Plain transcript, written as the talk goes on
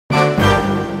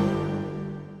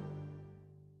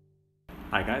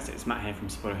Hi guys, it's Matt here from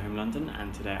Spotter Home London,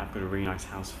 and today I've got a really nice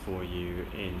house for you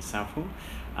in Southall.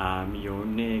 You're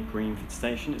near Greenford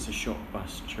Station. It's a short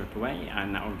bus trip away,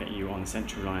 and that will get you on the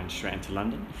Central Line straight into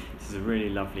London. This is a really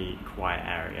lovely, quiet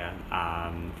area,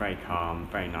 very calm,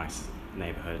 very nice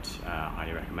neighbourhood.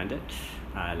 Highly recommend it.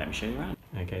 Let me show you around.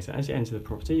 Okay, so as you enter the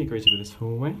property, you're greeted with this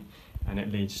hallway, and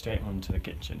it leads straight onto the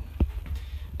kitchen.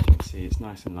 As you can see, it's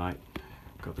nice and light.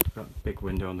 Got the big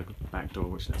window on the back door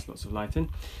which lets lots of light in,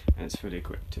 and it's fully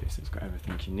equipped too, so it's got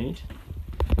everything you need.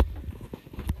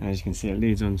 And as you can see, it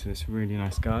leads onto this really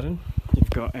nice garden.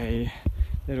 You've got a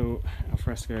little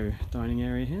alfresco dining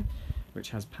area here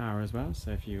which has power as well, so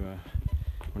if you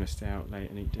want to stay out late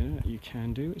and eat dinner, you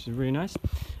can do, which is really nice.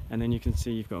 And then you can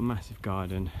see you've got a massive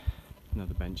garden,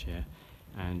 another bench here,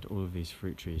 and all of these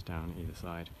fruit trees down either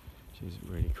side, which is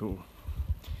really cool.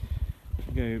 If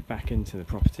we go back into the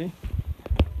property,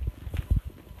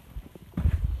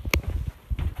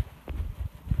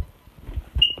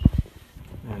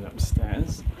 and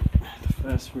upstairs, the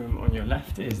first room on your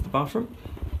left is the bathroom,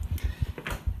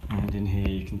 and in here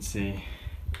you can see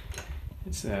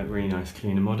it's a really nice,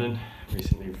 clean and modern,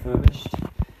 recently refurbished,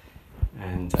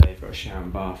 and you've got a shower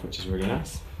and bath which is really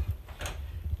nice.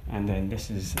 And then this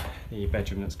is the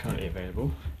bedroom that's currently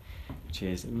available, which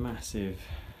is a massive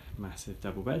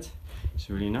double bed. It's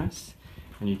really nice,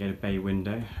 and you get a bay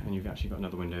window, and you've actually got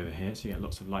another window over here, so you get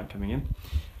lots of light coming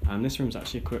in. This room's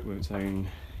actually equipped with its own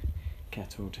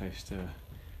kettle, toaster,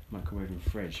 microwave and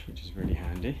fridge, which is really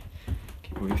handy.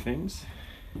 Keep all your things.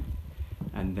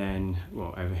 And then,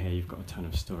 well, over here you've got a ton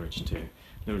of storage too.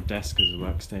 Little desk as a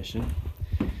workstation.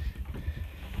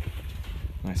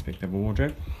 Nice big double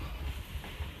wardrobe.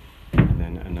 And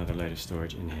then another load of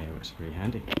storage in here, which is really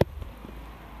handy.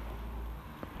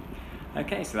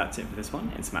 Okay, so that's it for this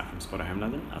one. It's Matt from Spotter Home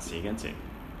London. I'll see you again soon.